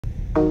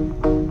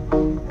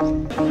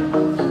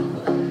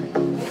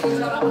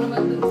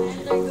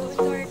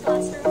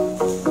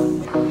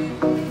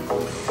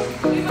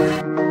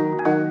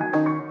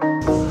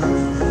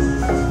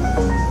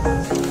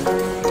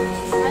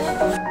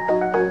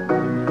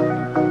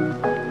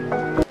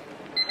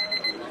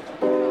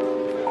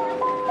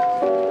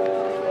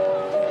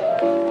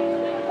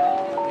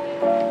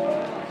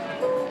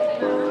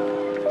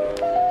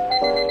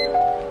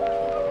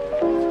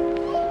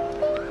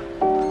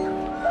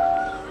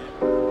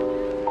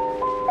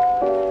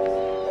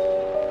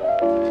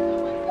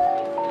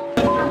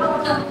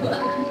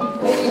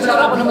Picture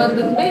ako naman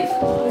dun, guys.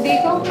 Hindi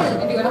ko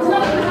na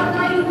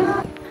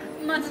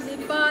Must be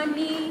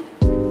funny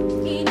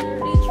in a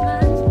rich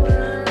man's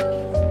world.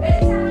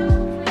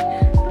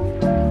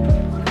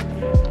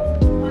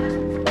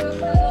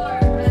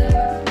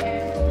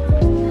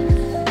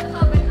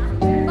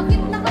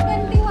 Bakit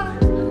nakagantiwa?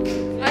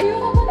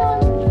 Ayoko ko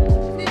na.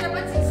 Hindi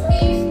dapat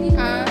 60.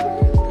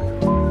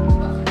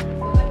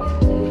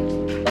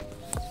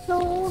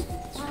 So,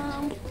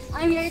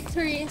 I'm your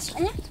tourist.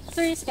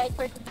 Tourist guide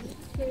for today.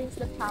 Here is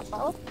the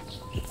chapel.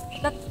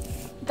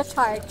 The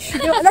church.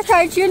 The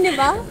church yun, di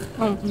ba?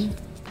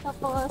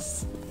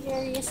 Tapos,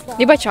 here is the...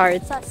 Di ba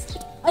chart?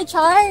 Ay,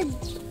 chart!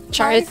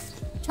 Chart?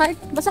 Chart.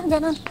 Basta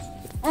ganun.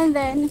 And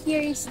then,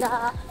 here is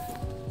the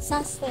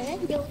Saste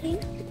building.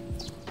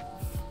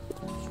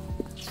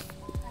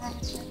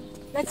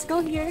 Let's go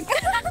here.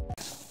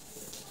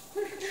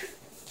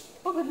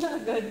 Pagod na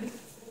agad.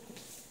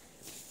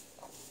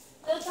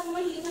 Dahil kang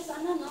mahina sa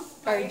ano, no?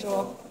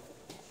 Cardio.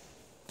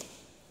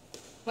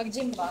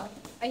 Mag-gym ba?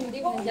 Ay, hindi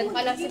ko. Nandiyan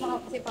pala si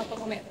Papa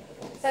ko meron.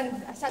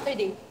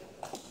 Saturday.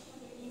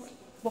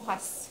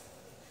 Bukas.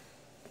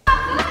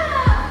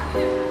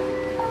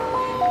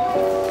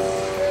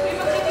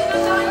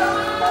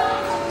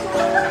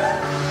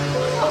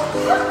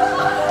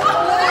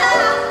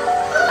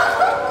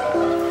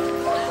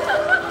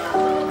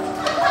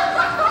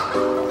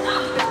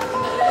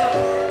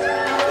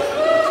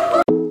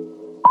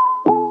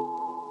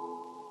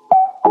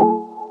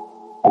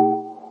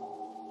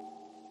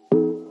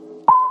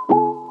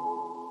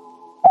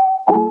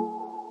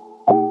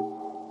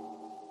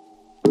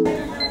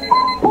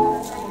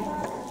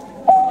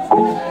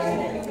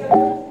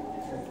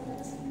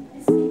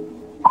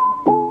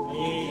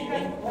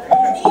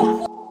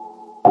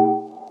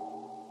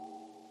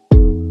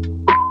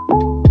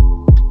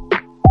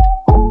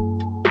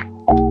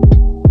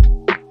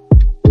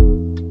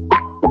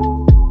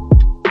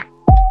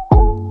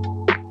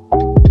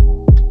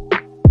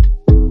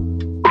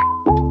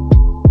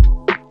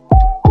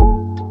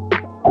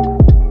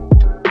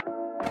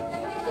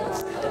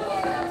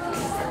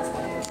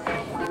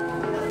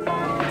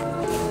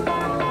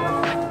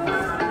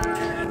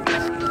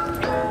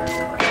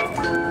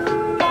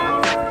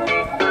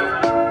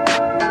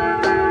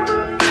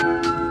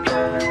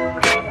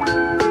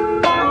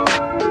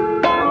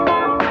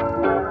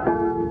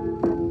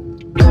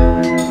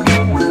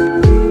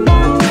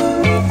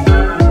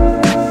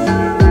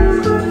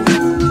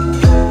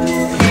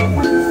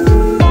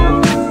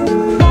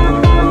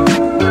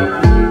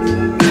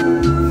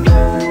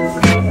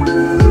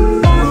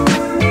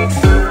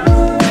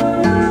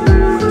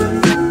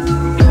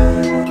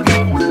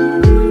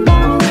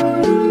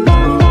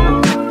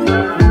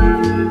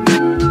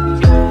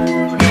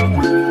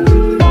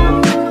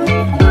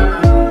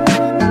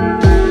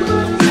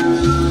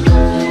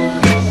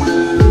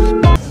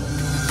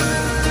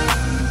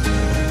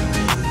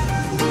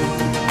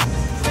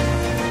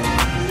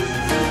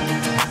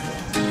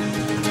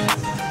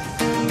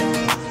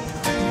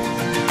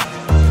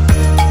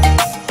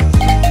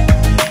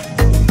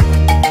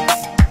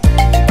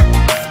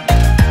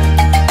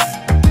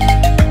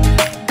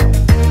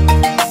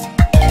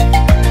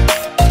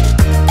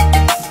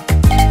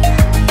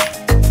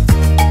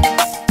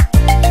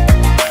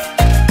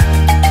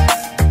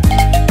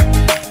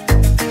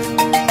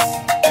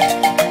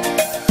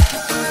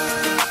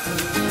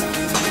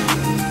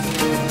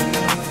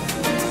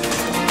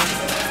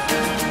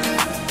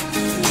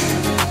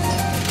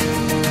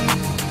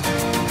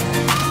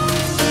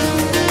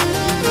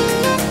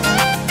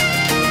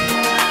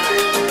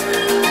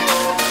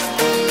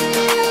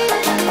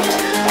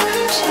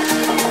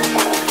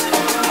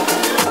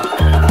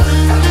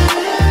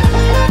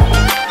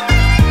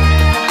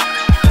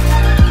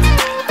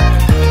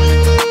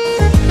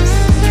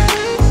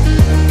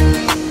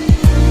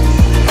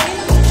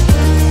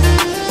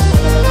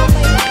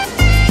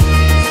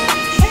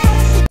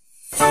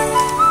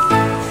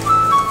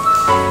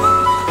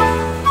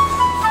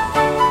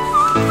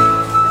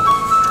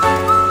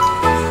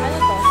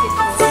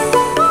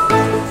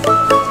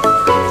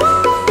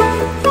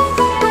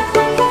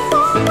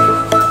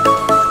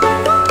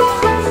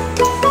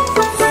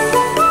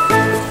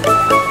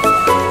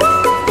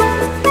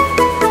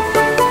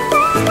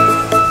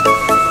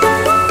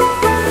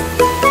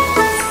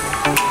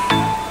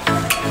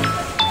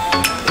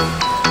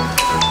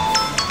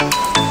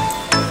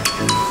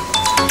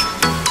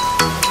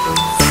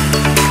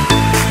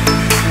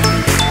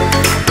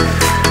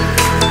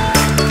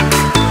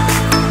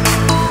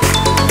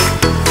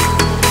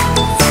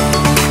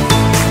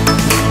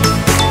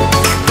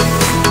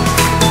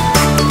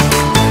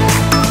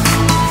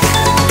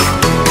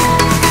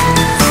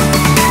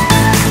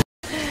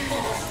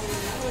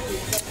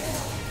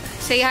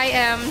 Say hi,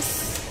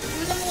 Ems.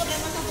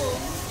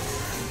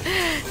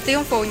 Ito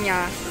yung phone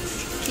niya.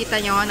 Kita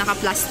nyo,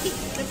 naka-plastic.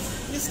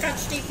 May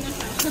scotch tape na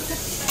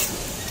siya.